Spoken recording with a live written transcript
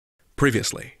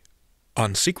Previously,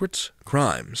 on Secrets,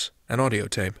 Crimes, and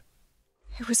Audiotape.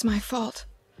 It was my fault.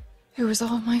 It was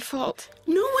all my fault.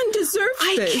 No one deserves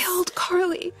this. I killed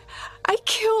Carly. I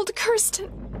killed Kirsten.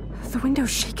 The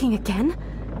window's shaking again?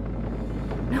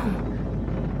 No.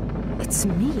 It's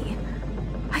me.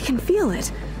 I can feel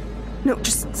it. No,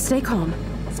 just stay calm.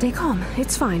 Stay calm.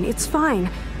 It's fine. It's fine.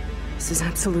 This is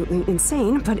absolutely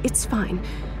insane, but it's fine.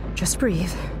 Just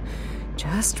breathe.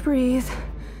 Just breathe.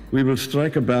 We will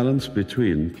strike a balance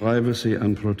between privacy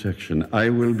and protection. I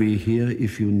will be here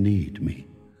if you need me.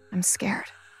 I'm scared.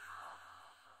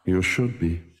 You should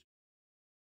be.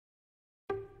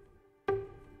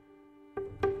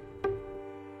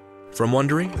 From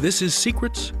Wondery, this is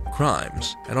Secrets,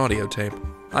 Crimes, and Audiotape.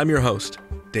 I'm your host,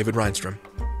 David Reinstrom.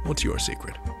 What's your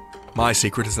secret? My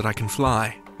secret is that I can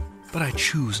fly, but I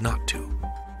choose not to.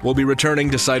 We'll be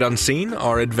returning to Sight Unseen,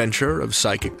 our adventure of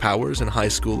psychic powers and high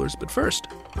schoolers, but first,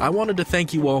 I wanted to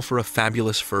thank you all for a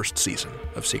fabulous first season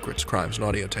of Secrets, Crimes, and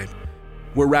Audiotape.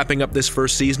 We're wrapping up this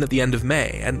first season at the end of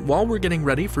May, and while we're getting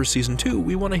ready for Season 2,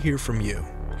 we want to hear from you.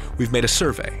 We've made a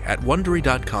survey at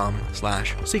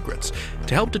wondery.com/secrets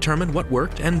to help determine what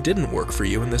worked and didn't work for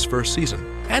you in this first season,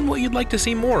 and what you'd like to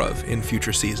see more of in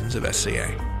future seasons of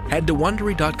SCA. Head to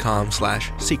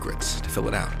wondery.com/secrets to fill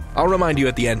it out. I'll remind you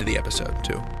at the end of the episode,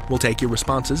 too. We'll take your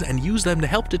responses and use them to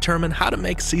help determine how to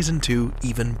make Season 2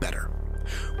 even better.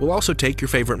 We'll also take your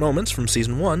favorite moments from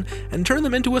Season 1 and turn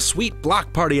them into a sweet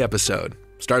block party episode.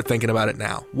 Start thinking about it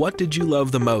now. What did you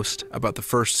love the most about the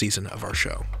first season of our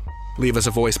show? Leave us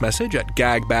a voice message at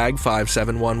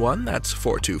gagbag5711, that's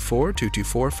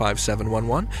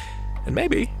 424-224-5711, and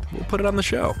maybe we'll put it on the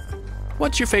show.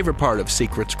 What's your favorite part of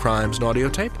Secrets, Crimes, and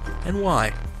Audiotape, and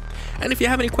why? And if you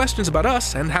have any questions about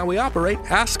us and how we operate,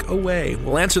 ask away.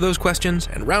 We'll answer those questions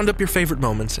and round up your favorite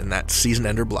moments in that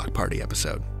season-ender block party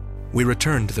episode. We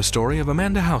return to the story of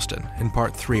Amanda Houston in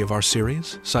Part 3 of our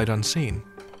series, Sight Unseen.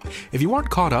 If you aren't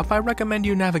caught up, I recommend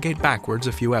you navigate backwards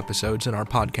a few episodes in our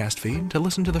podcast feed to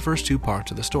listen to the first two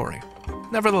parts of the story.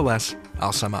 Nevertheless,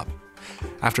 I'll sum up.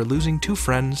 After losing two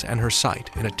friends and her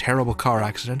sight in a terrible car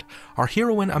accident, our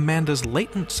heroine Amanda's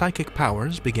latent psychic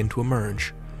powers begin to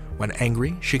emerge. When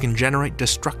angry, she can generate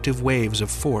destructive waves of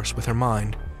force with her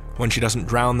mind. When she doesn't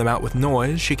drown them out with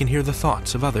noise, she can hear the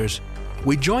thoughts of others.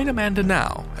 We join Amanda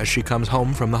now as she comes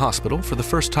home from the hospital for the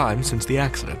first time since the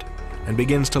accident, and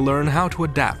begins to learn how to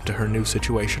adapt to her new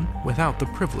situation without the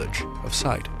privilege of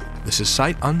sight. This is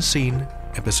Sight Unseen,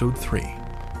 Episode 3,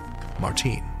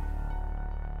 Martine.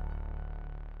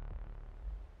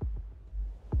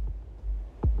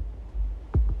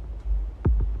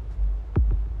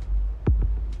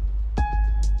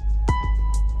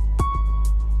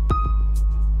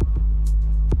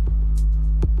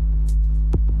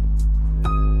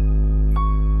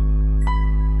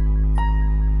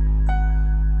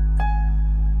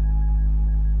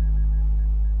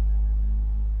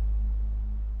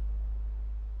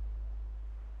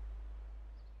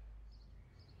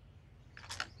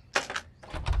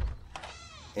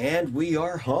 And we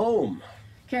are home.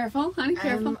 Careful, honey,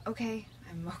 careful. I'm okay.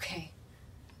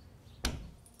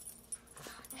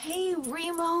 Hey,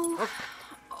 Remo.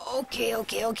 Okay,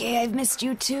 I've missed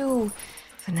you too.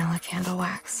 Vanilla candle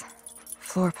wax.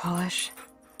 Floor polish.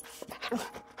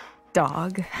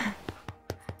 Dog.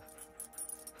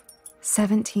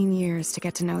 17 years to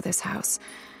get to know this house.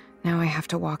 Now I have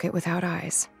to walk it without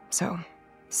eyes. So,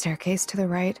 staircase to the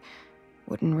right,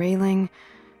 wooden railing,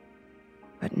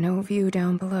 but no view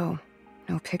down below.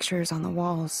 No pictures on the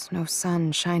walls, no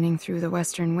sun shining through the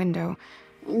western window.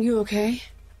 You okay?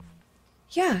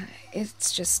 Yeah,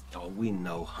 it's just... Oh, we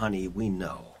know, honey, we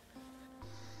know.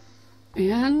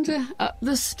 And up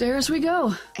the stairs we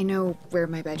go. I know where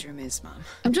my bedroom is, Mom.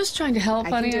 I'm just trying to help,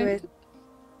 honey. I can do it.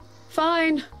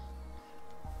 Fine.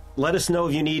 Let us know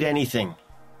if you need anything.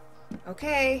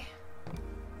 Okay.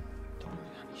 Don't worry,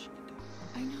 honey, she can do it.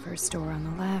 I know. First door on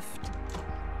the left.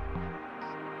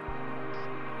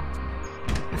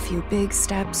 A few big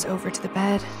steps over to the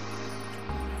bed.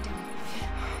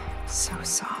 So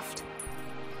soft.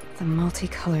 The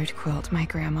multicolored quilt my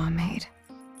grandma made.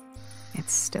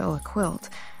 It's still a quilt.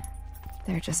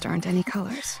 There just aren't any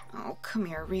colors. Oh, come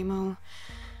here, Remo.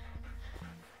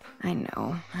 I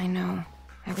know.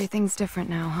 Everything's different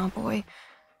now, huh, boy?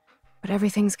 But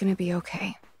everything's gonna be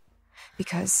okay.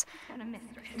 Because... Got a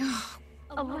mistress.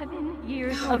 11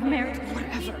 years of marriage.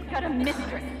 Whatever. Got a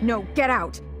mistress. No, get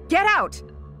out! Get out!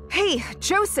 Hey,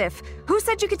 Joseph, who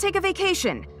said you could take a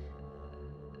vacation?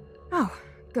 Oh,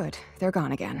 good. They're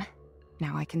gone again.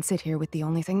 Now I can sit here with the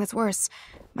only thing that's worse.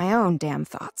 My own damn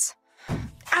thoughts.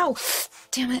 Ow!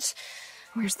 Damn it.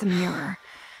 Where's the mirror?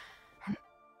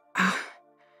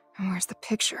 Where's the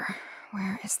picture?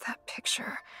 Where is that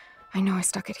picture? I know I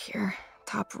stuck it here.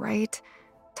 Top right.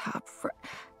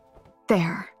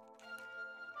 There.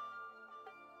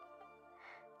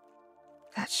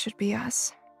 That should be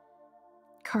us.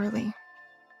 Carly.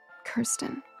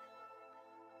 Kirsten.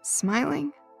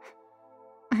 Smiling.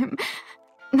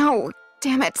 No,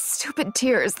 damn it, stupid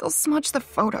tears. They'll smudge the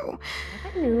photo.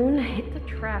 At noon, hit the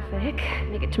traffic,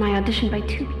 make it to my audition by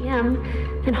 2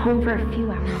 p.m., then home for a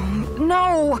few hours.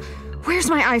 No! Where's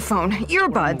my iPhone?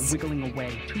 Earbuds. Wiggling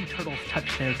away, 2 turtles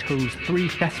touch their toes, 3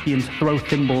 thespians throw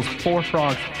thimbles, 4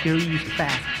 frogs tear used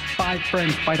fast, 5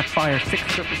 friends fight a fire,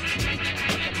 6 serpents.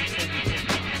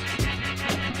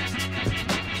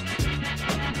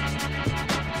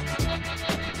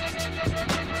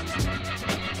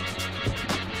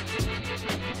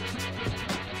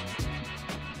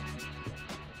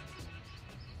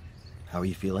 How are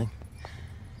you feeling?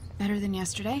 Better than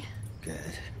yesterday? Good.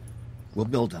 We'll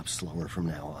build up slower from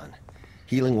now on.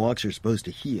 Healing walks are supposed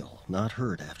to heal, not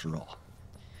hurt after all.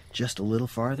 Just a little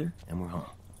farther, and we're home.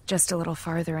 Just a little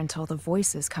farther until the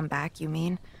voices come back, you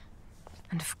mean?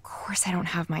 And of course I don't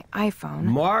have my iPhone.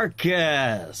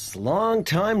 Marcus! Long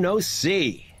time no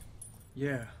see.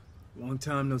 Yeah, long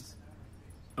time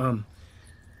no...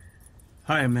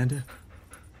 Hi, Amanda.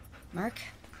 Mark?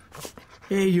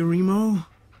 Hey, Remo.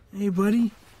 Hey,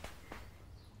 buddy.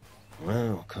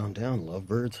 Well, calm down,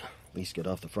 lovebirds. At least get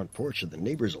off the front porch and the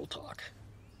neighbors will talk.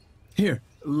 Here,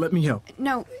 let me help.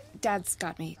 No, Dad's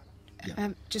got me.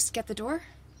 Yeah. Just get the door?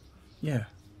 Yeah,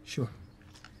 sure.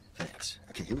 Thanks.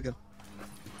 Okay, here we go.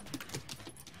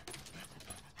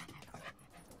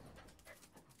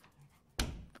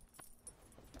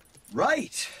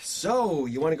 Right. So,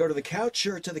 you want to go to the couch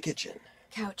or to the kitchen?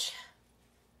 Couch.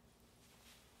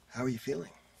 How are you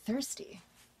feeling? Thirsty.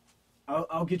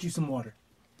 I'll get you some water.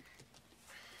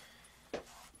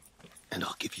 And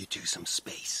I'll give you two some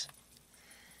space.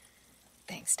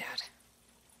 Thanks, Dad.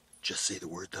 Just say the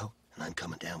word, though, and I'm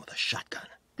coming down with a shotgun.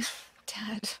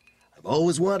 Dad. I've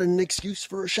always wanted an excuse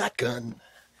for a shotgun.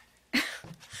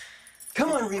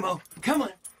 Come on, Remo. Come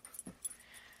on.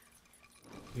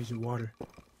 Here's your water.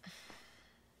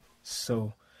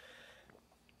 So,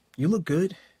 you look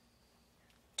good.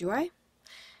 Do I?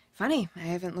 Funny, I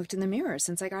haven't looked in the mirror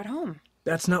since I got home.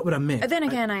 That's not what I meant. Then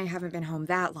again, I haven't been home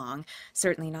that long.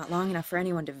 Certainly not long enough for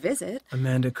anyone to visit.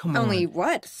 Amanda, come on. Only,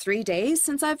 what, 3 days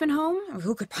since I've been home?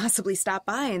 Who could possibly stop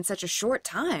by in such a short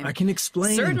time? I can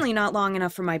explain. Certainly not long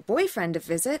enough for my boyfriend to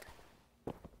visit.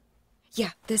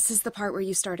 Yeah, this is the part where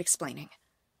you start explaining.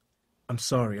 I'm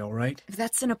sorry, all right?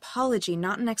 That's an apology,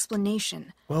 not an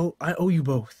explanation. Well, I owe you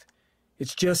both.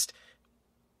 It's just...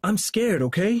 I'm scared,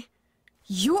 okay?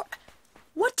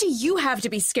 What do you have to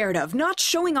be scared of? Not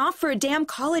showing off for a damn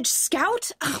college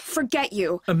scout? Ugh, forget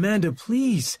you. Amanda,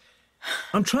 please.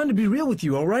 I'm trying to be real with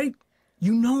you, all right?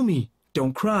 You know me.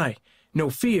 Don't cry. No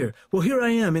fear. Well, here I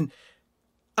am, and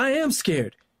I am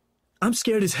scared. I'm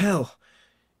scared as hell.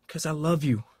 Because I love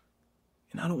you.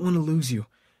 And I don't want to lose you.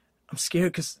 I'm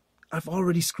scared because I've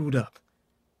already screwed up.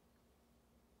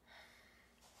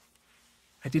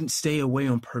 I didn't stay away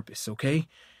on purpose, okay?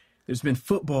 There's been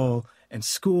football and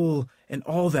school and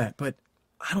all that, but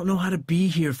I don't know how to be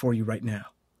here for you right now.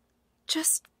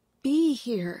 Just be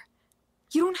here.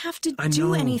 You don't have to I do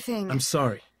know. anything. I'm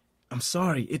sorry.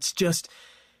 It's just,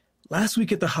 last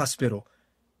week at the hospital,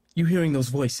 you hearing those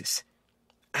voices,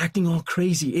 acting all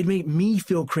crazy, it made me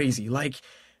feel crazy. Like,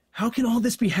 how can all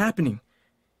this be happening?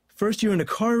 First you're in a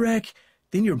car wreck,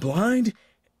 then you're blind.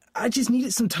 I just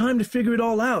needed some time to figure it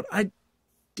all out. I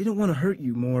didn't want to hurt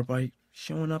you more by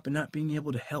showing up and not being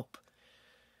able to help.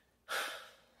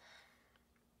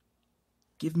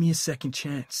 Give me a second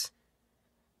chance.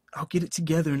 I'll get it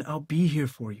together and I'll be here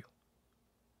for you.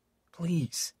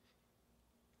 Please.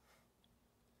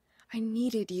 I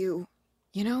needed you,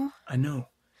 you know? I know.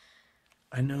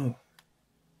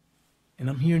 And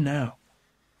I'm here now.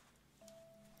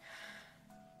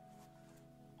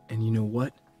 And you know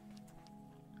what?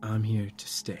 I'm here to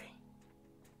stay.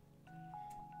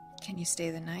 Can you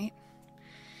stay the night?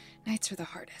 Nights are the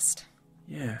hardest.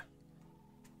 Yeah.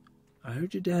 I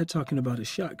heard your dad talking about a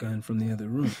shotgun from the other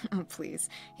room. Oh, please.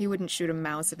 He wouldn't shoot a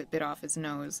mouse if it bit off his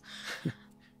nose.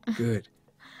 Good.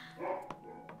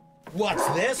 What's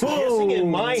this? Kissing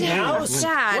in my house?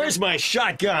 Dad. Where's my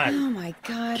shotgun? Oh, my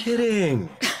God. Kidding.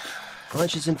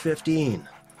 Lunch is in 15.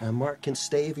 Now, Mark can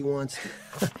stay if he wants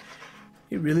to.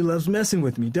 He really loves messing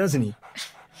with me, doesn't he?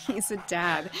 He's a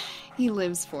dad. He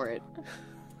lives for it.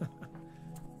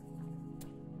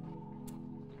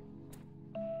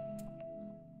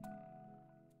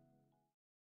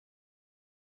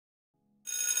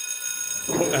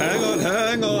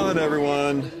 Hang on,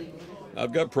 everyone.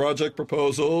 I've got project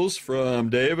proposals from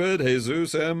David,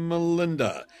 Jesus, and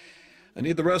Melinda. I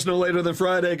need the rest no later than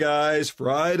Friday, guys.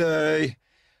 Friday.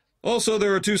 Also,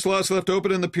 there are 2 slots left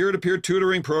open in the peer-to-peer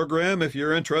tutoring program if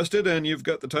you're interested and you've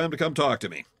got the time to come talk to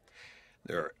me.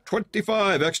 There are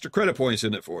 25 extra credit points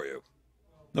in it for you.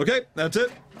 Okay, that's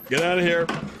it. Get out of here.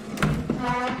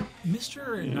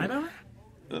 Mr. Nighthour?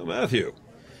 Matthew.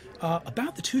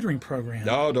 About the tutoring program.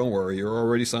 No, don't worry. You're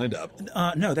already signed up.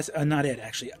 No, that's not it,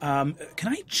 actually. Can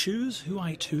I choose who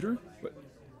I tutor?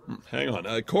 Hang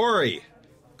on. Corey,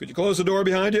 could you close the door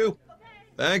behind you?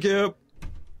 Thank you.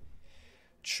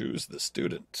 Choose the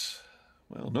student.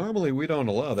 Well, normally we don't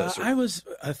allow that. I was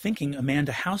thinking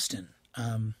Amanda Houston.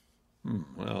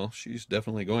 Well, she's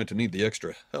definitely going to need the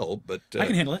extra help, but... I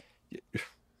can handle it.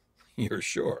 You're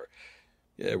sure?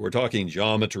 Yeah, we're talking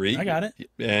geometry. I got it.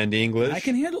 And English. I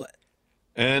can handle it.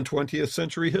 And 20th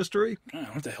century history? I don't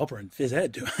have to help her in phys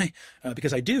ed, do I?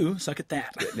 Because I do suck at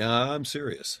that. No, I'm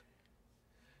serious.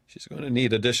 She's going to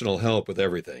need additional help with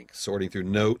everything. Sorting through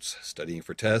notes, studying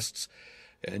for tests,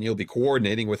 and you'll be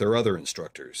coordinating with her other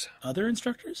instructors. Other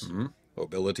instructors?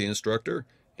 Mobility instructor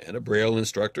and a Braille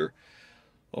instructor.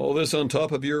 All this on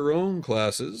top of your own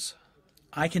classes.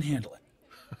 I can handle it.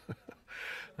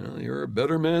 Well, you're a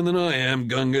better man than I am,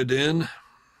 Gunga Din.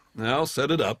 I'll set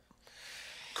it up.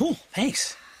 Cool,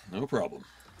 thanks. No problem.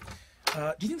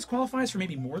 Do you think this qualifies for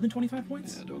maybe more than 25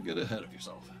 points? Yeah, don't get ahead of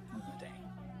yourself. Dang.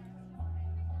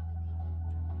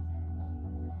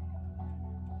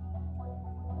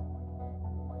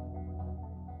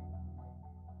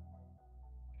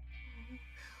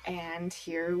 And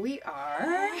here we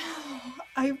are.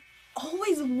 I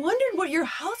always wondered what your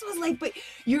house was like, but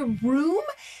your room,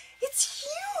 it's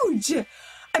huge.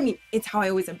 I mean, it's how I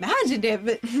always imagined it,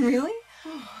 but really?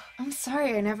 I'm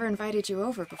sorry I never invited you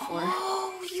over before.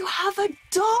 Oh, you have a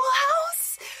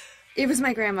dollhouse? It was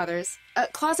my grandmother's.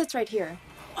 Closet's right here.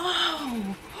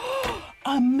 Oh,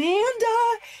 Amanda,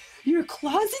 your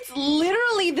closet's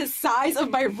literally the size of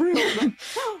my room.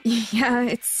 Yeah,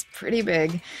 it's pretty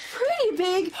big. Pretty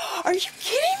big? Are you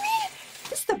kidding me?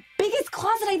 This is the biggest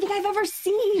closet I think I've ever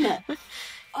seen.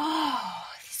 Oh,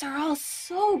 these are all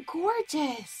so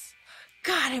gorgeous.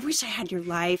 God, I wish I had your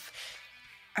life.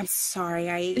 I'm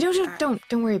sorry, Don't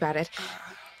worry about it.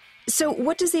 So,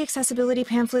 what does the accessibility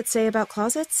pamphlet say about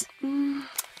closets?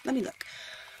 Let me look.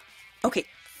 Okay,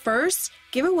 first,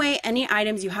 give away any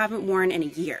items you haven't worn in a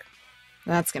year.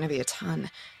 That's gonna be a ton.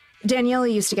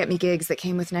 Daniela used to get me gigs that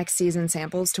came with next season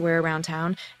samples to wear around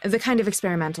town. The kind of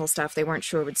experimental stuff they weren't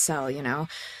sure would sell, you know.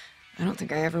 I don't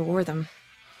think I ever wore them.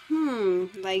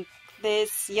 Like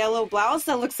this yellow blouse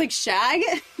that looks like shag?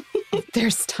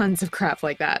 There's tons of crap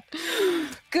like that.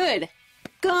 Good.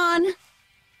 Gone.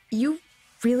 You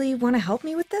really want to help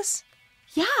me with this?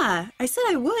 Yeah, I said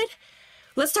I would.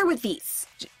 Let's start with these.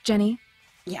 Jenny?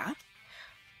 Yeah?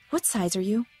 What size are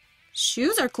you?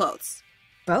 Shoes or clothes?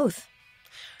 Both.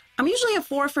 I'm usually a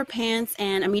 4 for pants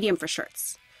and a medium for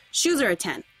shirts. Shoes are a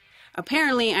 10.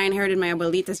 Apparently, I inherited my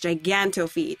abuelita's giganto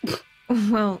feet.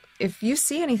 Well, if you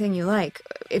see anything you like,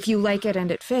 if you like it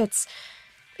and it fits,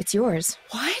 it's yours.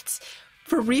 What?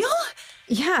 For real?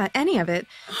 Yeah, any of it.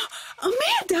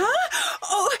 Amanda!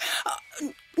 Oh,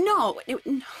 no.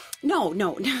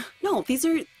 These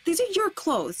are your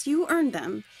clothes. You earned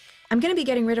them. I'm going to be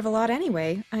getting rid of a lot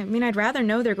anyway. I mean, I'd rather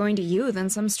know they're going to you than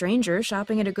some stranger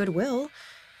shopping at a Goodwill.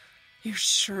 You're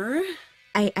sure?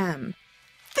 I am.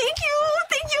 Thank you!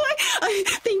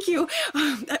 Thank you!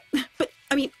 But,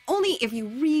 I mean, only if you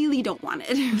really don't want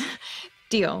it.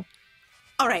 Deal.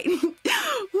 All right.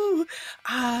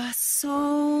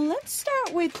 So let's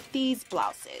start with these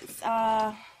blouses.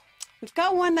 We've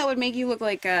got one that would make you look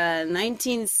like a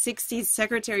 1960s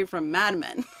secretary from Mad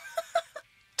Men.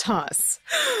 Toss.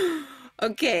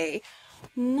 Okay.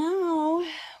 Now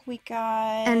we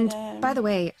got... And, by the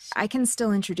way, I can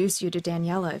still introduce you to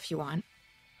Daniela if you want.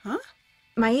 Huh?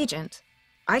 My agent.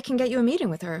 I can get you a meeting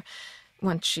with her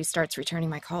once she starts returning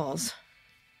my calls.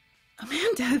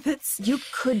 Amanda, that's... You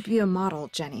could be a model,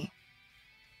 Jenny.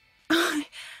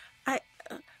 I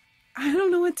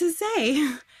don't know what to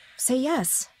say. Say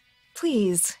yes.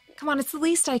 Please. Come on, it's the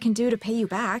least I can do to pay you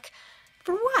back.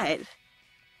 For what?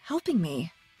 Helping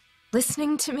me.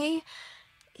 Listening to me.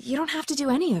 You don't have to do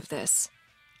any of this.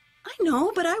 I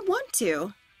know, but I want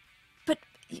to. But...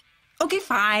 Okay,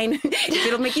 fine. If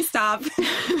it'll make you stop.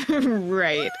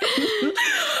 Right.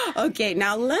 Okay,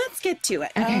 now let's get to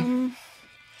it. Okay.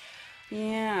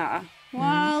 Yeah.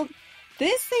 Well,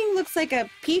 this thing looks like a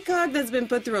peacock that's been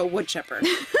put through a wood chipper.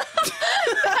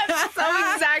 That's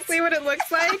so exactly what it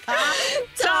looks like.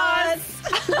 Toss!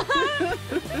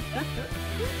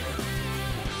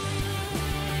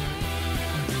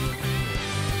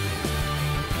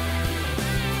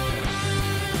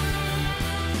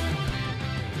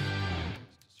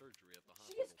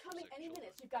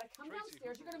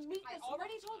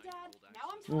 already told Dad. Now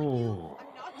I'm telling you.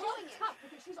 I'm not doing it.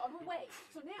 Because she's on her way.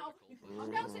 So now you can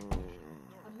come downstairs.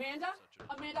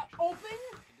 Amanda, open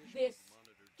this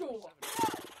door.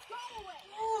 Go away.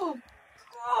 Oh,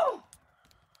 God.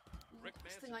 The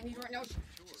last thing I need right now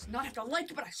is not have to like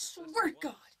you, but I swear to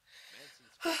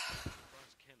God.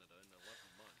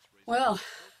 Well,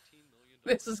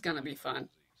 this is gonna be fun.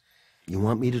 You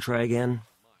want me to try again?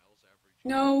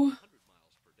 No.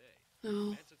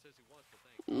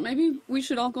 Maybe we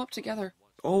should all go up together.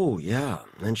 Oh, yeah.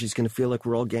 Then she's going to feel like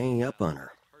we're all ganging up on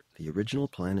her. The original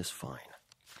plan is fine.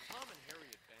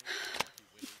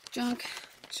 Junk.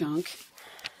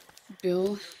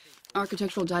 Bill,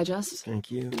 Architectural Digest. Thank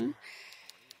you.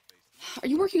 Are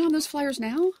you working on those flyers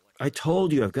now? I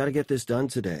told you I've got to get this done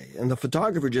today, and the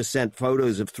photographer just sent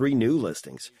photos of 3 new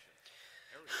listings.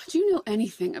 Do you know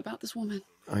anything about this woman?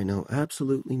 I know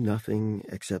absolutely nothing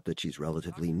except that she's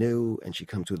relatively new and she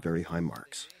comes with very high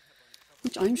marks.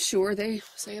 Which I'm sure they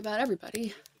say about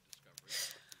everybody.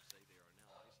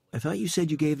 I thought you said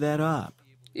you gave that up.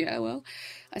 Yeah, well,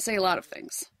 I say a lot of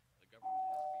things.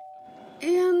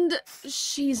 And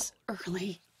she's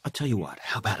early. I'll tell you what,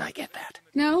 how about I get that?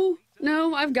 No,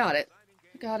 I've got it.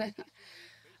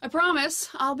 I promise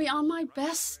I'll be on my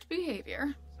best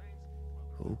behavior.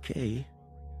 Okay.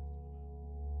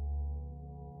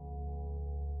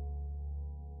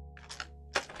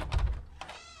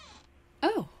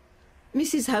 Oh,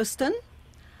 Mrs. Houston?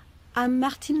 I'm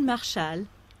Martine Marshall.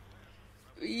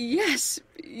 Yes.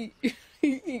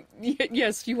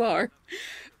 Yes, you are.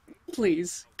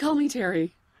 Please, call me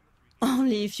Terry.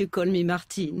 Only if you call me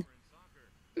Martine.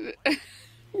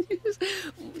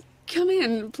 Come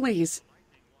in, please.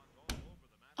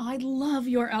 I love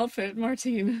your outfit,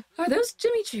 Martine. Are those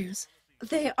Jimmy Choos?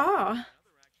 They are.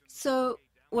 So,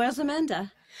 where's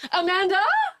Amanda? Amanda?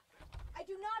 I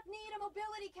do not need a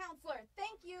mobility counselor.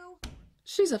 Thank you.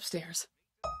 She's upstairs.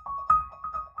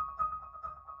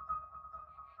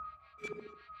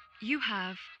 You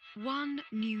have one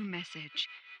new message.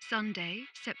 Sunday,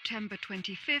 September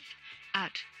 25th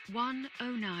at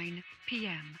 1:09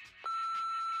 p.m.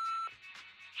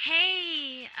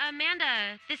 Hey,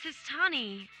 Amanda, this is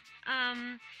Tani.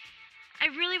 I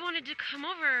really wanted to come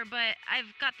over, but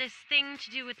I've got this thing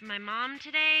to do with my mom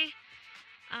today.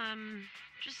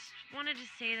 Just wanted to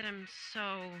say that I'm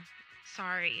so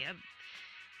sorry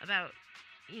about,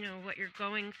 what you're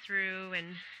going through,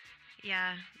 and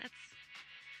yeah,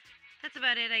 that's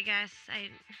about it, I guess.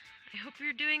 I hope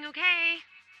you're doing okay.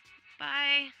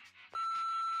 Bye.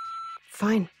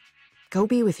 Fine. Go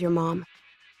be with your mom.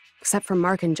 Except for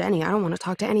Mark and Jenny, I don't want to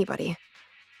talk to anybody.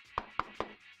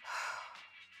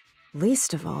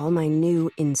 Least of all, my new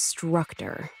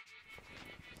instructor.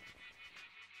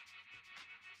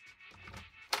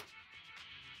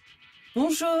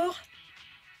 Bonjour.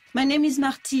 My name is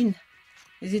Martine.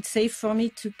 Is it safe for me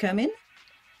to come in?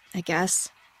 I guess.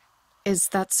 Is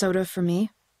that soda for me?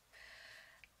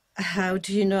 How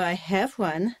do you know I have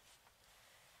one?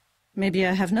 Maybe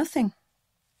I have nothing.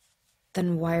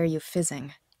 Then why are you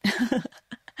fizzing?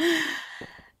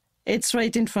 It's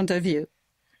right in front of you.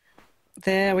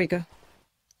 There we go.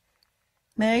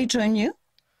 May I join you?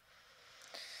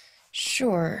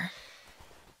 Sure.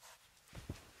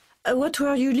 What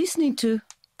were you listening to?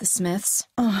 The Smiths.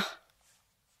 Oh.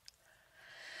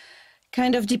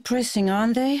 Kind of depressing,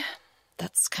 aren't they?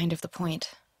 That's kind of the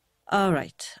point. All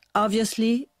right.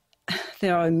 Obviously,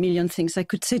 there are a million things I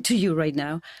could say to you right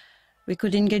now. We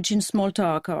could engage in small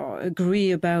talk or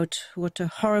agree about what a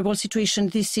horrible situation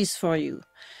this is for you.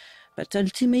 But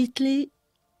ultimately,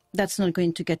 that's not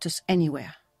going to get us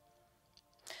anywhere.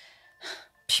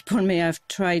 People may have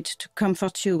tried to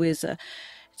comfort you with,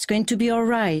 it's going to be all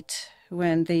right,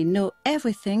 when they know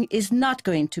everything is not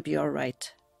going to be all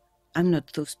right. I'm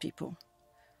not those people.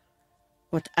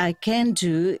 What I can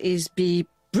do is be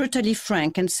brutally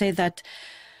frank and say that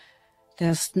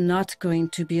there's not going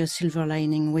to be a silver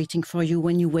lining waiting for you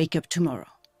when you wake up tomorrow.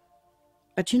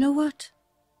 But you know what?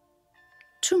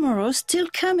 Tomorrow's still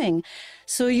coming,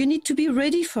 so you need to be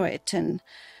ready for it, and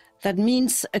that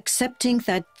means accepting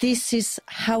that this is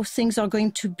how things are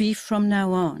going to be from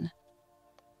now on.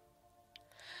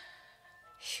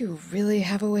 You really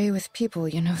have a way with people,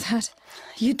 you know that?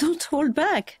 You don't hold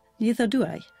back, neither do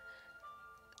I.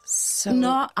 So...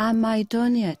 Nor am I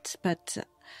done yet, but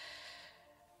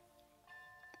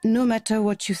no matter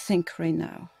what you think right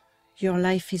now, your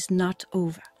life is not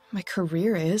over. My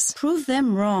career is. Prove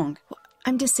them wrong. Well,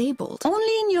 I'm disabled.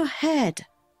 Only in your head.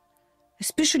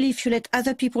 Especially if you let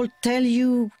other people tell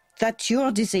you that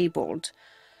you're disabled.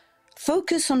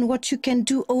 Focus on what you can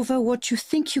do over what you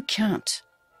think you can't.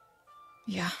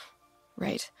 Yeah,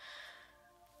 right.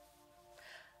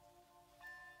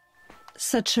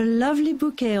 Such a lovely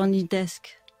bouquet on your desk.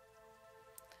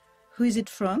 Who is it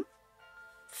from?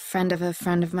 Friend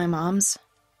of my mom's.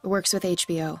 Works with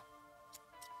HBO.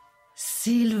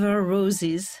 Silver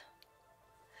roses.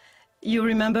 You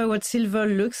remember what silver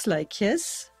looks like,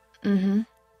 yes? Mm-hmm.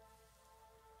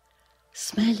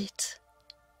 Smell it.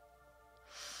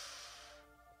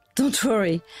 Don't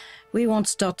worry, we won't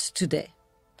start today.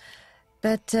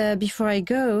 But before I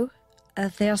go,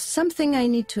 there's something I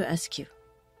need to ask you.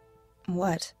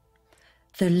 What?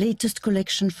 The latest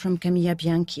collection from Camilla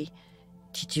Bianchi.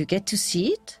 Did you get to see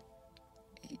it?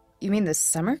 You mean the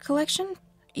summer collection?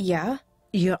 Yeah.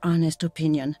 Your honest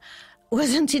opinion.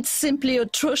 Wasn't it simply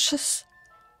atrocious?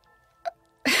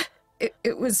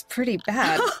 It was pretty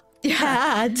bad.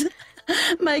 Bad?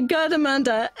 My God,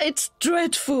 Amanda, it's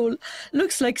dreadful.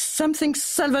 Looks like something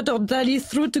Salvador Dali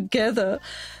threw together.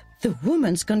 The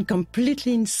woman's gone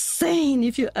completely insane,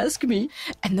 if you ask me.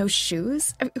 And those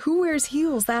shoes? I mean, who wears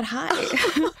heels that high?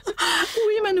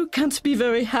 Women who can't be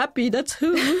very happy, that's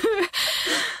who.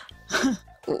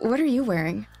 What are you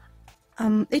wearing?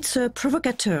 It's a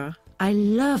provocateur. I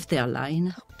love their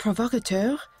line.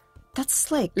 Provocateur? That's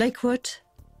slick. Like what?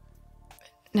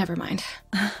 Never mind.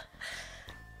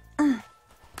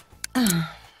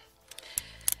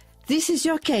 This is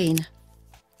your cane.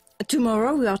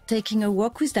 Tomorrow we are taking a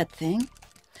walk with that thing.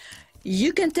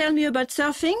 You can tell me about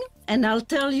surfing, and I'll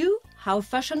tell you how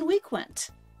Fashion Week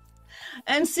went.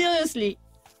 And seriously,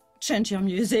 change your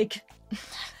music.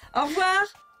 Au revoir.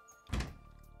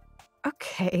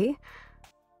 Okay.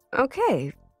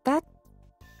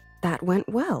 That went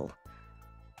well.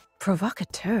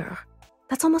 Provocateur.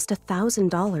 That's almost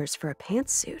 $1,000 for a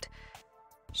pantsuit.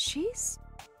 She's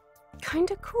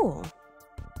kinda cool.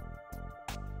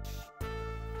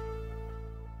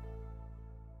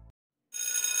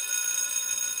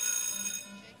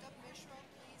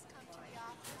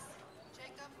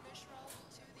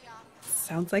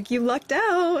 Sounds like you lucked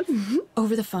out.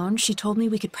 Over the phone, she told me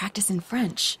we could practice in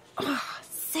French. Oh,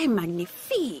 c'est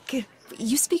magnifique.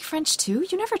 You speak French too?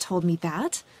 You never told me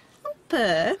that.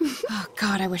 Oh,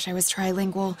 God, I wish I was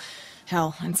trilingual.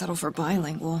 Hell, I'd settle for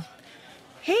bilingual.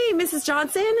 Hey, Mrs.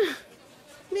 Johnson.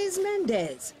 Ms.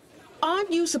 Mendez,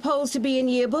 aren't you supposed to be in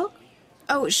yearbook?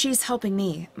 Oh, she's helping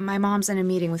me. My mom's in a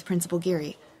meeting with Principal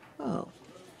Geary. Oh.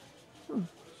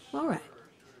 All right.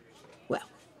 Well,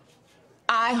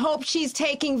 I hope she's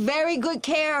taking very good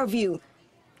care of you.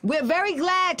 We're very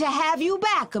glad to have you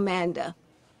back, Amanda.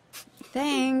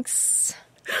 Thanks.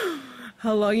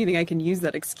 How long do you think I can use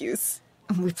that excuse?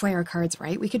 We play our cards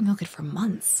right, we could milk it for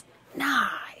months.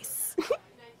 Nice.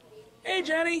 Hey,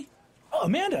 Jenny. Oh,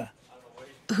 Amanda.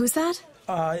 Who's that?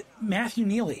 Matthew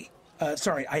Neely.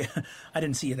 Sorry, I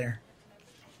didn't see you there.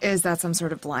 Is that some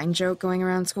sort of blind joke going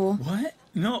around school? What?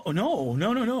 No,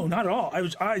 not at all. I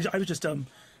was just,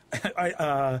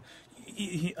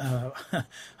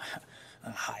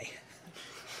 hi.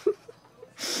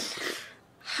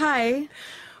 Hi.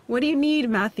 What do you need,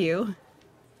 Matthew?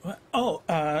 What? Oh,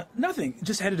 nothing.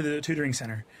 Just headed to the tutoring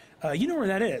center. You know where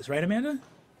that is, right, Amanda?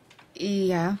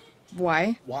 Yeah.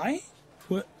 Why? Why?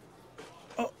 What?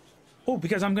 Oh,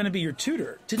 because I'm going to be your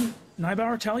tutor. Didn't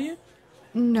Neibauer tell you?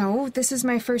 No, this is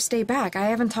my first day back. I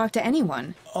haven't talked to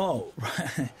anyone. Oh,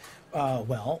 right.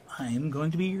 Well, I'm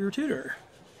going to be your tutor.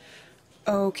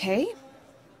 Okay.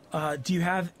 Do you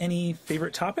have any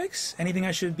favorite topics? Anything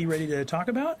I should be ready to talk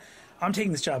about? I'm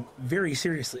taking this job very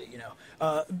seriously,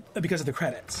 because of the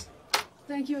credits.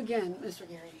 Thank you again, Mr.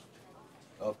 Geary.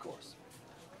 Of course.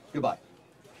 Goodbye.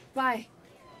 Bye.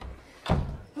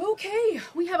 Okay,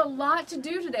 we have a lot to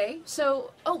do today,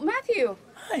 so... Oh, Matthew!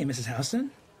 Hi, Mrs.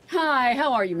 Houston. Hi,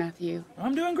 how are you, Matthew?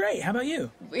 I'm doing great. How about you?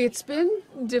 It's been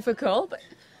difficult,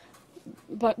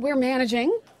 but we're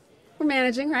managing. We're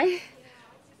managing, right?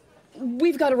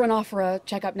 We've got to run off for a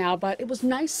checkup now, but it was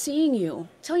nice seeing you.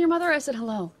 Tell your mother I said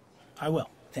hello. I will.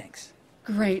 Thanks.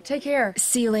 Great. Take care.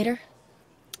 See you later.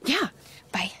 Yeah.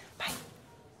 Bye.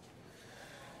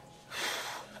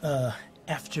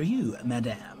 After you,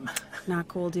 madame. Not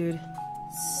cool, dude.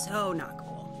 So not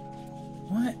cool.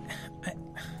 What?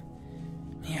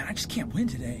 Man, I just can't win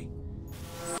today.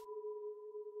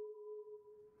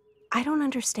 I don't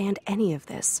understand any of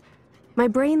this. My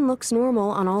brain looks normal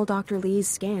on all Dr. Lee's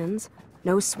scans.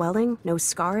 No swelling, no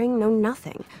scarring, no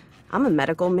nothing. I'm a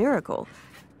medical miracle.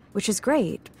 Which is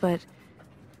great, but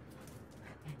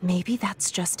maybe that's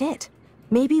just it.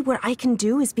 Maybe what I can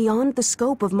do is beyond the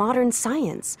scope of modern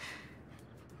science.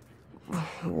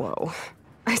 Whoa.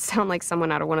 I sound like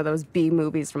someone out of one of those B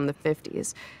movies from the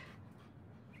 50s.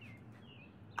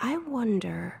 I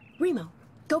wonder... Remo,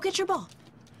 go get your ball.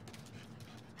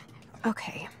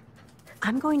 Okay.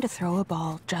 I'm going to throw a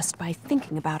ball just by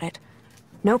thinking about it.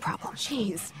 No problem.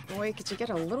 Jeez, boy, could you get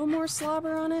a little more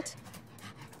slobber on it?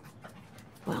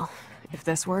 Well, if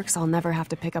this works, I'll never have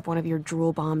to pick up one of your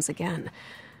drool bombs again.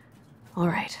 All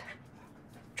right.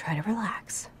 Try to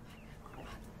relax.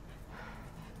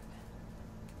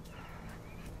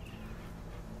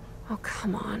 Oh,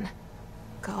 come on.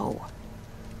 Go.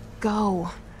 Go.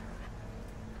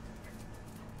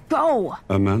 Go!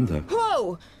 Amanda.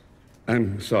 Whoa!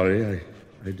 I'm sorry,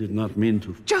 I did not mean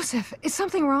to. Joseph, is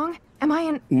something wrong? Am I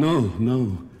in...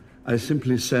 No. I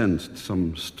simply sensed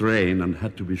some strain and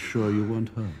had to be sure you weren't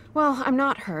hurt. Well, I'm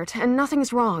not hurt, and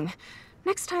nothing's wrong.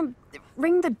 Next time,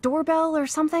 ring the doorbell or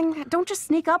something. Don't just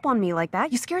sneak up on me like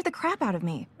that. You scared the crap out of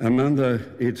me. Amanda,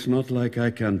 it's not like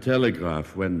I can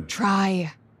telegraph when...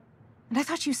 Try. And I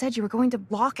thought you said you were going to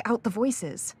block out the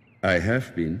voices. I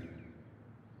have been.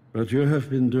 But you have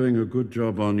been doing a good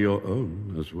job on your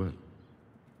own as well.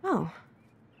 Oh.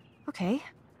 Okay.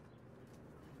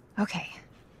 Okay.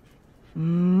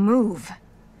 Move.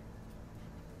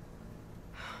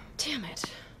 Damn it.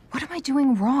 What am I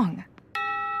doing wrong?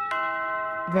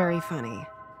 Very funny.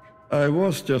 I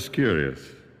was just curious.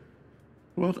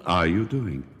 What are you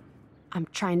doing? I'm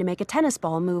trying to make a tennis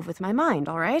ball move with my mind,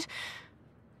 all right?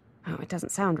 Oh, it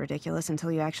doesn't sound ridiculous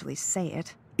until you actually say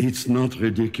it. It's not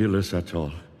ridiculous at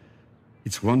all.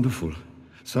 It's wonderful.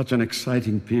 Such an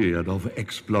exciting period of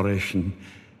exploration.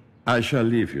 I shall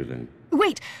leave you then.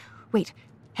 Wait!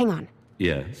 Hang on.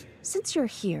 Yes? Since you're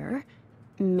here,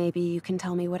 maybe you can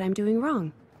tell me what I'm doing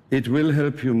wrong. It will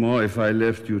help you more if I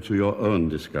left you to your own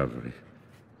discovery.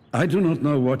 I do not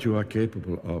know what you are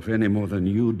capable of any more than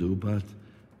you do, but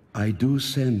I do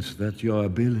sense that your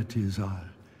abilities are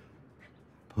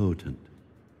potent.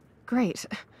 Great.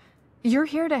 You're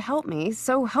here to help me,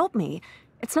 so help me.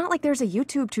 It's not like there's a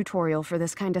YouTube tutorial for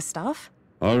this kind of stuff.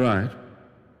 All right.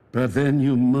 But then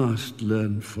you must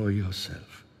learn for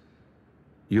yourself.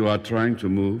 You are trying to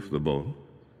move the ball?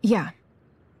 Yeah.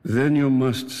 Then you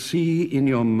must see in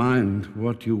your mind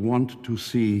what you want to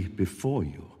see before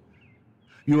you.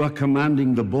 You are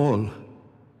commanding the ball,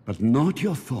 but not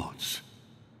your thoughts.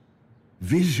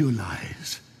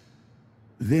 Visualize.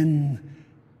 Then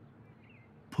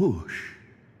push.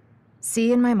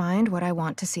 See in my mind what I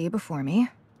want to see before me.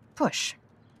 Push.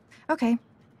 Okay.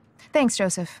 Thanks,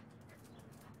 Joseph.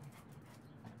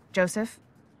 Joseph?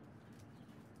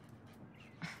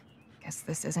 Guess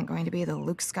this isn't going to be the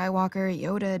Luke Skywalker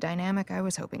Yoda dynamic I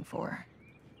was hoping for.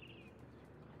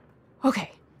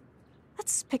 Okay.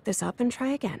 Let's pick this up and try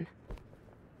again.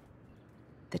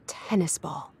 The tennis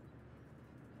ball.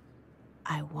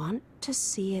 I want to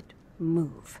see it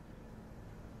move.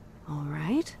 All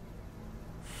right.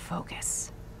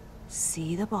 Focus.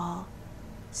 See the ball.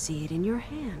 See it in your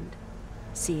hand.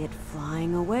 See it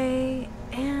flying away,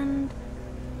 and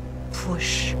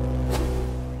push.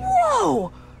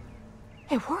 Whoa!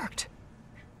 It worked.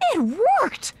 It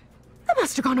worked! That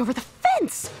must have gone over the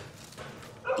fence.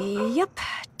 Yep,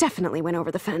 definitely went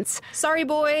over the fence. Sorry,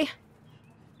 boy.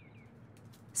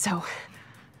 So,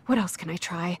 what else can I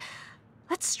try?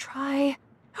 Let's try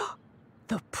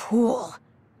the pool.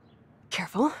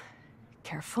 Careful.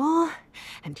 Careful.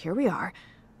 And here we are.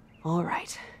 All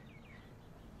right.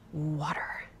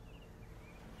 Water.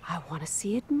 I want to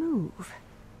see it move.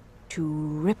 To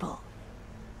ripple.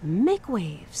 Make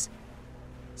waves.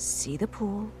 See the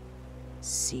pool.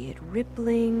 See it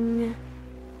rippling.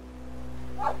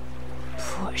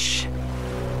 Push.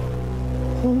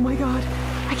 Oh my god.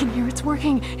 I can hear it's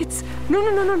working. It's...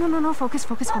 No. Focus.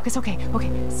 Okay.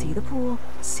 See the pool.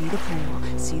 See the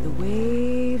pool. See the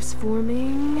waves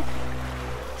forming.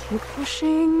 Keep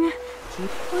pushing. Keep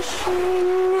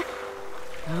pushing.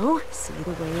 Oh, see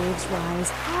the waves rise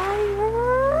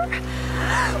higher.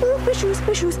 Oh, my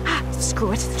shoes. Ah,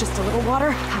 screw it. It's just a little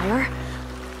water. Higher.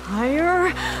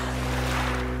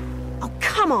 Oh,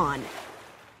 come on.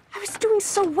 I was doing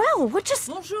so well. What just...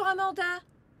 Bonjour, Amanda.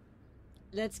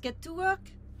 Let's get to work.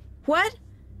 What?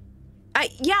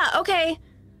 Yeah, okay.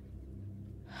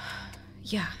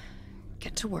 Yeah,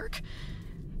 get to work.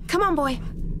 Come on, boy.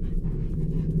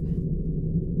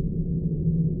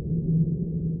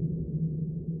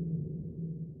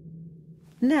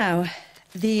 Now,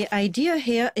 the idea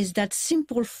here is that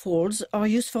simple folds are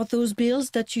used for those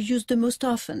bills that you use the most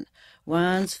often,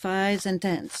 1s, 5s, and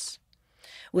 10s.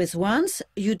 With 1s,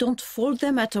 you don't fold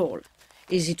them at all.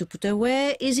 Easy to put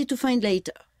away, easy to find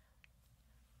later.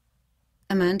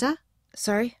 Amanda?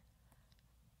 Sorry?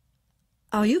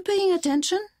 Are you paying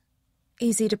attention?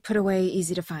 Easy to put away,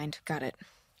 easy to find. Got it.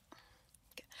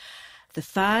 The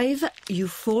 5 you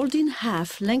fold in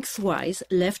half lengthwise,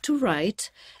 left to right,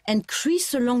 and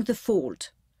crease along the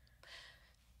fold.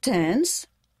 tens,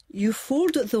 you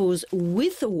fold those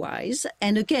widthwise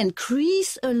and again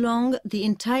crease along the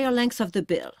entire length of the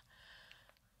bill.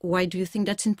 Why do you think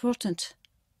that's important?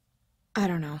 I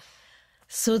don't know.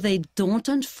 So they don't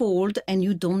unfold and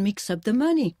you don't mix up the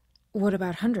money. What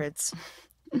about hundreds?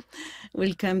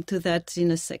 We'll come to that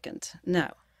in a second.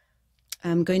 Now,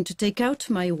 I'm going to take out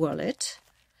my wallet.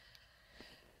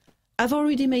 I've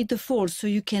already made the fold so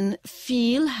you can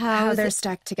feel how they're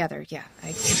stacked together. Yeah,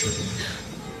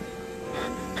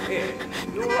 Here,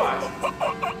 you all right?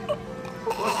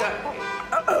 What's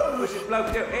that? What's this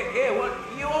bloke doing? Here, what?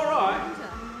 You all right?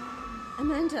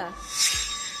 Amanda.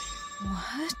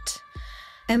 What?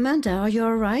 Amanda, are you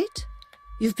all right?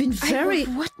 You've been very...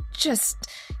 What just...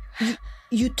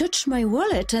 You touched my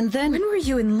wallet and then... When were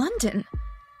you in London?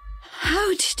 How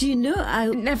did you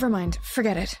know Never mind.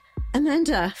 Forget it.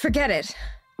 Amanda. Forget it.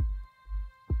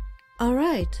 All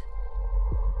right.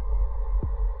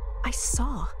 I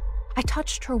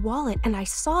touched her wallet and I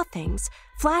saw things.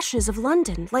 Flashes of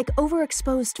London, like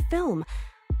overexposed film.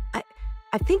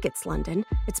 I think it's London.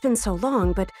 It's been so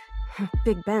long, but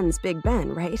Big Ben's Big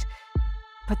Ben, right?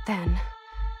 But then,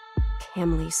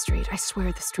 Camley Street. I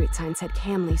swear the street sign said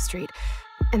Camley Street.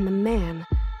 And the man,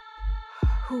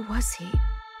 who was he?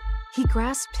 He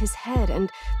grasped his head and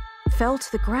fell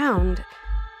to the ground.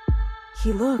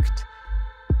 He looked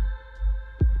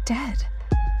dead.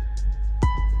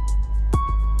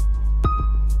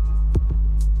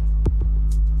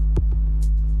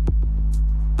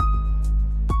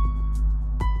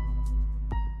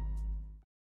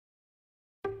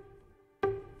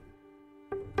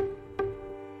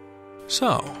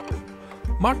 So,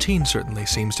 Martine certainly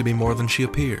seems to be more than she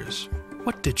appears.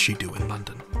 What did she do in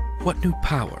London? What new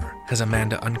power has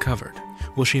Amanda uncovered?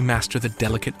 Will she master the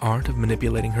delicate art of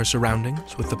manipulating her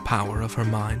surroundings with the power of her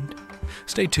mind?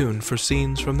 Stay tuned for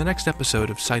scenes from the next episode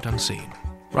of Sight Unseen,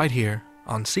 right here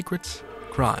on Secrets,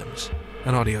 Crimes,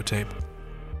 and Audiotape.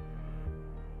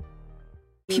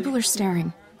 People are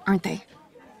staring, aren't they?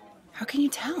 How can you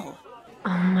tell?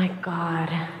 Oh my god.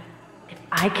 If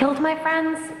I killed my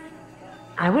friends,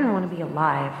 I wouldn't want to be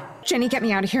alive. Jenny, get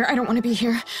me out of here. I don't want to be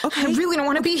here. Okay. I really don't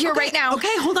want to be here right now.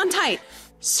 Okay, hold on tight.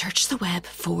 Search the web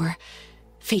for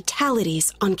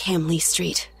fatalities on Camley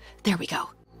Street. There we go.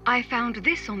 I found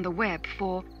this on the web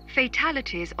for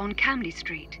fatalities on Camley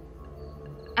Street.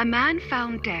 A man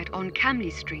found dead on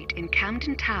Camley Street in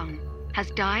Camden Town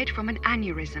has died from an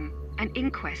aneurysm. An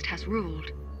inquest has ruled.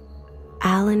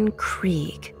 Alan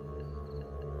Krieg.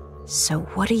 So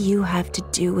what do you have to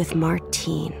do with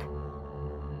Martine?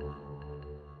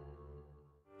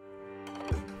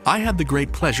 I had the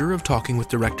great pleasure of talking with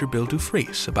director Bill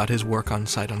Dufries about his work on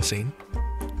Sight Unseen.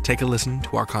 Take a listen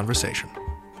to our conversation.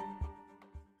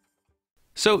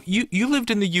 So, you lived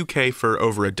in the UK for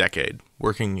over a decade,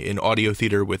 working in audio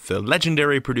theater with the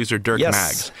legendary producer Dirk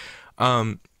Yes.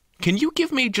 Maggs. Can you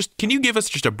give us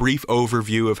just a brief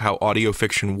overview of how audio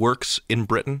fiction works in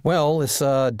Britain? Well, it's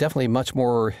definitely much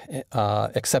more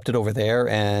accepted over there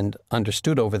and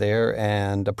understood over there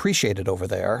and appreciated over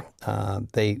there.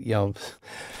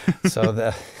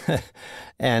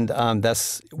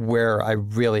 That's where I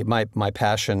really my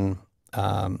passion.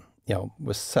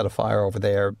 Was set afire over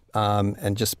there,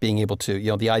 and just being able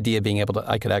to, the idea of being able to,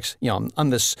 I could actually,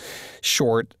 I'm this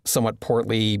short, somewhat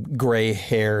portly,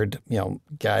 gray-haired,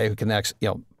 guy who can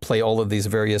actually, play all of these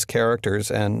various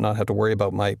characters and not have to worry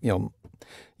about my,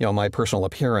 my personal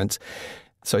appearance.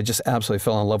 So I just absolutely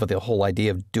fell in love with the whole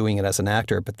idea of doing it as an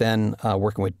actor. But then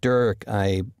working with Dirk,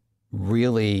 I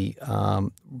really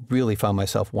found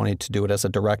myself wanting to do it as a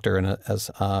director and as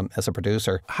a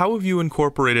producer. How have you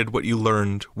incorporated what you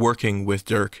learned working with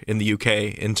Dirk in the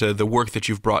UK into the work that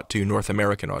you've brought to North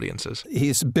American audiences?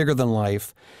 He's bigger than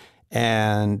life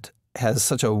and has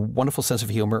such a wonderful sense of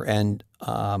humor and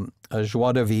a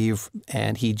joie de vivre,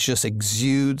 and he just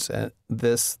exudes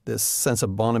this sense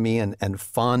of bonhomie and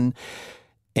fun.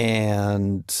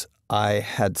 And I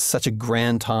had such a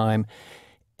grand time.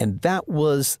 And that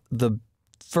was the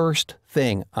first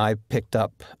thing I picked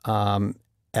up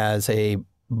as a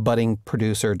budding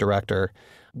producer, director.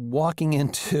 Walking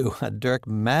into a Dirk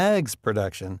Maggs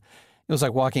production, it was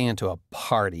like walking into a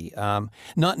party.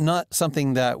 Not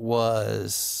something that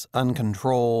was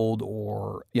uncontrolled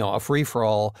or, a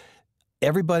free-for-all.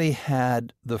 Everybody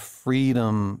had the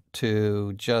freedom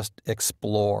to just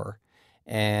explore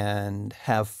and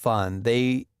have fun.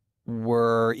 They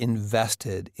were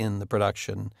invested in the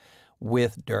production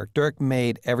with Dirk. Dirk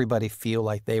made everybody feel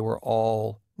like they were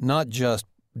all not just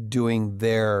doing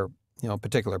their,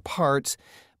 particular parts,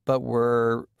 but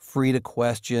we're free to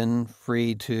question,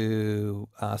 free to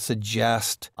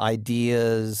suggest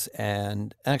ideas,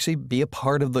 and actually be a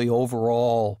part of the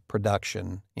overall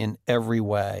production in every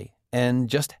way. And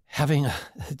just having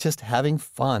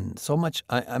fun. So much,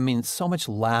 so much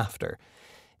laughter.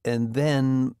 And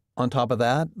then on top of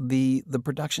that, the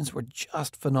productions were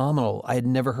just phenomenal. I had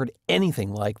never heard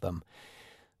anything like them.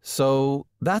 So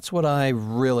that's what I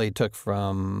really took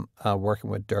from working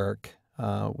with Dirk,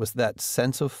 was that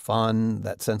sense of fun,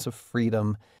 that sense of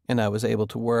freedom. And I was able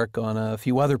to work on a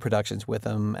few other productions with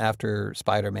him after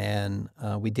Spider-Man.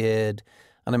 We did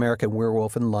An American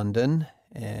Werewolf in London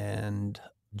and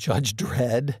Judge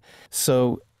Dredd.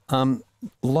 So a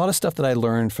lot of stuff that I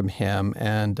learned from him,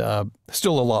 and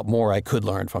still a lot more I could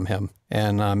learn from him.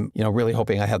 And I'm really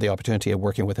hoping I have the opportunity of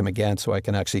working with him again so I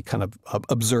can actually kind of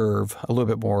observe a little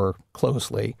bit more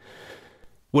closely.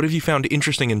 What have you found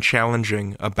interesting and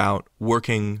challenging about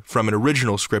working from an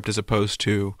original script as opposed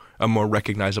to a more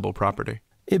recognizable property?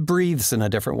 It breathes in a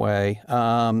different way.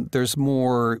 There's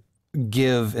more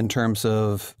give in terms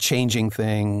of changing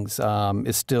things.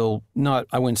 It's still not,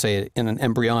 I wouldn't say in an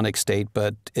embryonic state,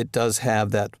 but it does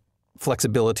have that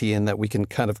flexibility in that we can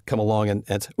kind of come along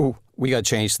and oh, we got to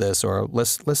change this, or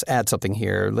let's add something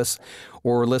here. Let's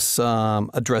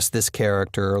address this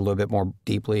character a little bit more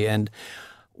deeply. And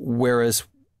whereas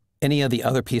any of the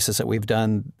other pieces that we've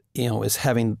done, is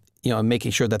having,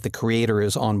 making sure that the creator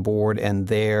is on board and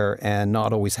there, and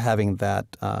not always having that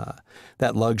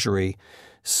luxury.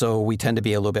 So we tend to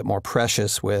be a little bit more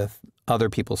precious with other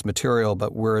people's material.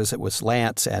 But whereas it was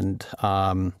Lance and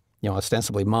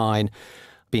ostensibly mine,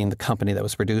 being the company that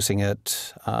was producing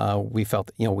it, we felt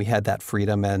we had that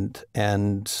freedom and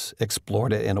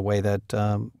explored it in a way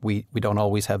that we don't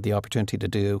always have the opportunity to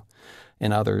do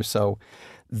in others. So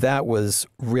that was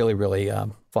really, really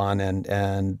fun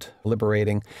and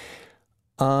liberating.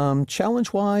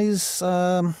 Challenge-wise,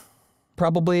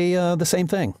 probably the same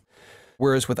thing.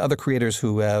 Whereas with other creators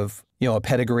who have, a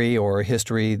pedigree or a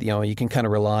history, you can kind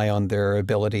of rely on their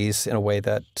abilities in a way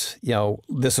that,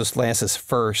 this was Lance's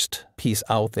first piece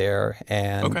out there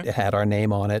and It had our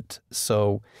name on it.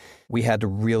 So we had to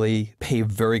really pay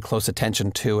very close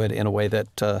attention to it in a way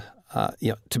that, to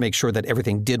make sure that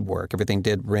everything did work, everything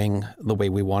did ring the way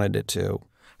we wanted it to.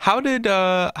 How did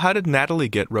Natalie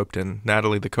get roped in?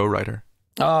 Natalie, the co-writer.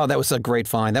 Oh, that was a great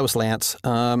find. That was Lance.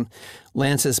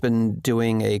 Lance has been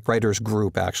doing a writers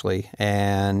group, actually,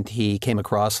 and he came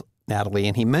across Natalie,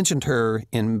 and he mentioned her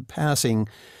in passing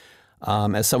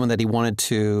as someone that he wanted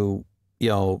to,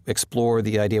 explore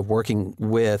the idea of working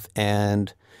with.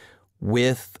 And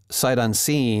with Sight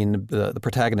Unseen, the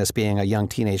protagonist being a young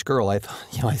teenage girl, I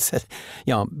said,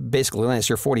 basically, Lance,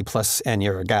 you're 40 plus and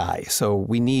you're a guy, so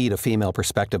we need a female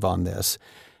perspective on this.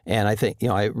 And I think,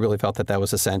 I really felt that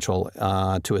was essential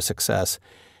to a success,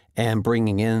 and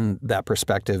bringing in that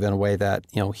perspective in a way that,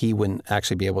 he wouldn't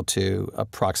actually be able to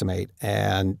approximate.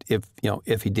 And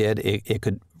if he did, it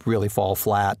could really fall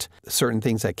flat. Certain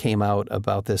things that came out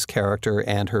about this character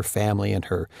and her family and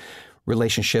her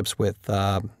relationships with,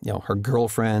 her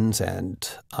girlfriends and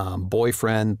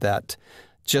boyfriend that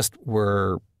just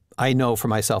were, I know for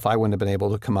myself, I wouldn't have been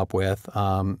able to come up with,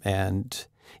 and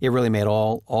it really made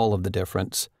all of the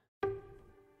difference.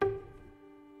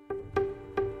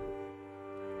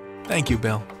 Thank you,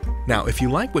 Bill. Now, if you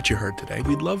like what you heard today,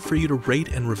 we'd love for you to rate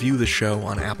and review the show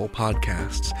on Apple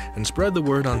Podcasts and spread the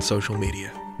word on social media.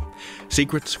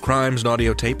 Secrets, Crimes, and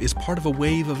Audiotape is part of a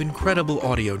wave of incredible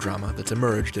audio drama that's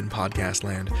emerged in podcast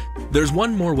land. There's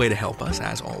one more way to help us,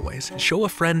 as always. Show a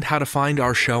friend how to find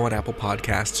our show on Apple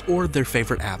Podcasts or their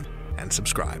favorite app, and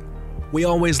subscribe. We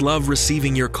always love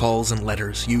receiving your calls and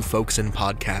letters, you folks in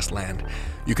podcast land.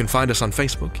 You can find us on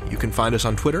Facebook, you can find us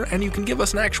on Twitter, and you can give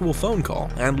us an actual phone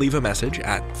call and leave a message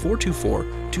at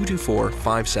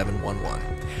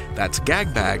 424-224-5711. That's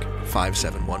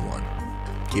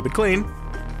gagbag5711. Keep it clean,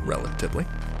 relatively.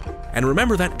 And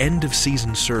remember that end of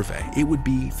season survey. It would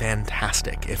be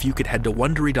fantastic if you could head to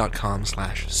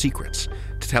Wondery.com/secrets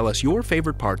to tell us your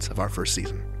favorite parts of our first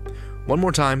season. One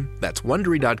more time, that's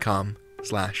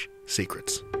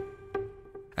Wondery.com/secrets.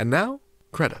 And now,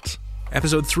 credits.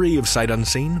 Episode 3 of Sight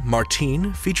Unseen,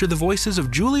 Martine, featured the voices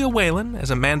of Julia Whalen as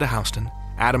Amanda Houston,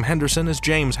 Adam Henderson as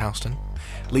James Houston,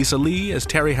 Lisa Lee as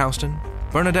Terry Houston,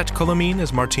 Bernadette Colomine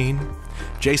as Martine,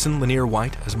 Jason Lanier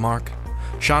White as Mark,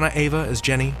 Shauna Ava as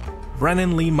Jenny,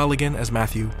 Brennan Lee Mulligan as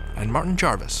Matthew, and Martin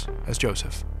Jarvis as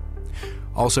Joseph.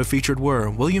 Also featured were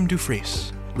William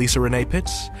Dufresne, Lisa Renee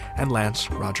Pitts, and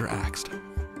Lance Roger Axt.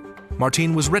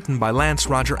 Martine was written by Lance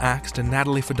Roger Axt and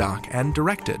Natalie Fadak and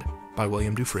directed by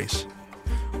William Dufresne.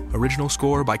 Original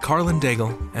score by Carlin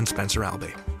Daigle and Spencer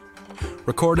Albee.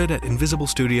 Recorded at Invisible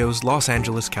Studios, Los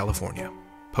Angeles, California.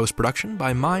 Post-production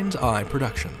by Mind's Eye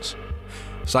Productions.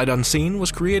 Sight Unseen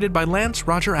was created by Lance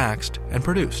Roger Axt and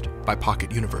produced by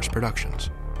Pocket Universe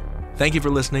Productions. Thank you for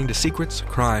listening to Secrets,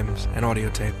 Crimes, and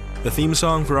Audiotape. The theme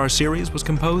song for our series was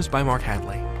composed by Mark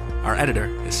Hadley. Our editor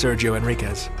is Sergio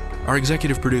Enriquez. Our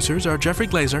executive producers are Jeffrey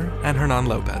Glazer and Hernan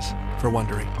Lopez for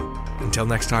Wondery. Until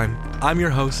next time, I'm your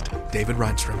host, David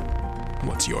Reinstrom.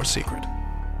 What's your secret?